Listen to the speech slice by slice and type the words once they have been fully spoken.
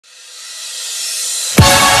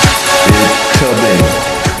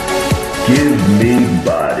Give me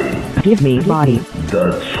body. Give me body.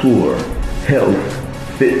 The Tour, health,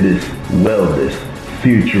 fitness, wellness,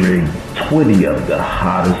 featuring 20 of the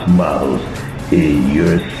hottest models in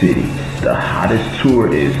your city. The hottest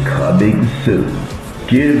tour is coming soon.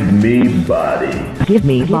 Give me body. Give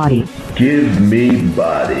me body. Give me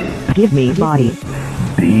body. Give me body.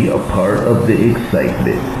 Be a part of the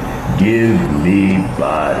excitement. Give me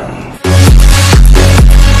body.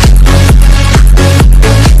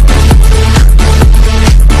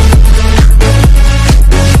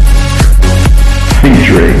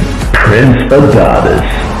 Featuring Prince Adonis.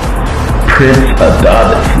 Prince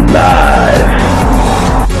Adonis live.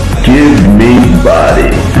 Give me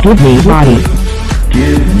body. Give me body.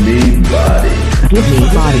 Give me body. Give me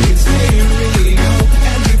body.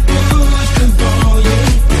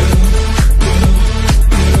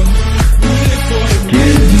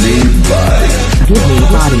 Give me body. Give me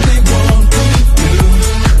body.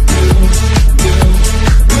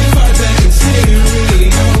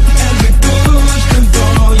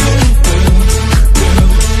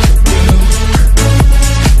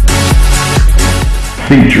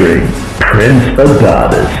 Featuring Prince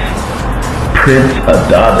Adonis. Prince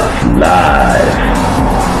Adonis live.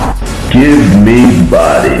 Give me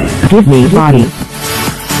body. Give me body.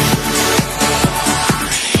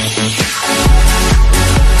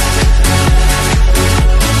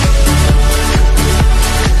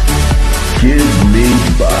 Give me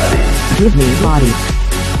body. Give me body.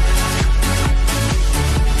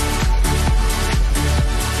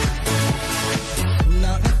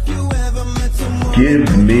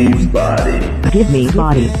 Give me body. Give me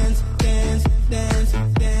body.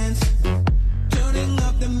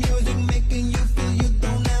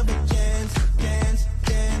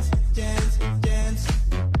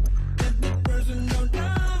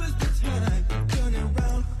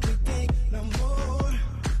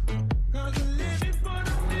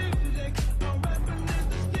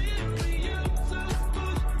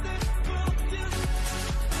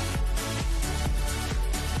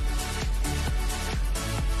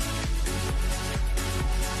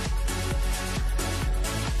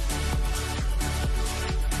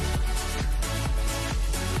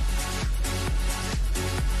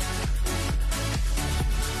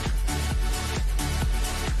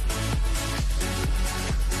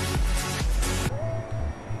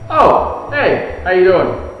 Oh, hey, how you doing?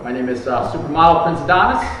 My name is Supermodel Prince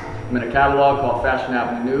Adonis. I'm in a catalog called Fashion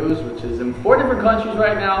Avenue News, which is in 4 different countries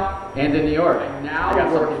right now, and in New York. Right now, I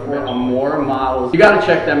got something for Amor models. You gotta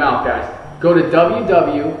check them out, guys. Go to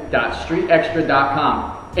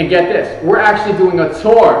www.streetextra.com. And get this, we're actually doing a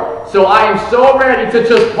tour. So I am so ready to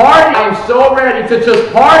just party. I am so ready to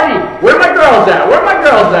just party. Where my girls at? Where my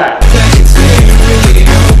girls at?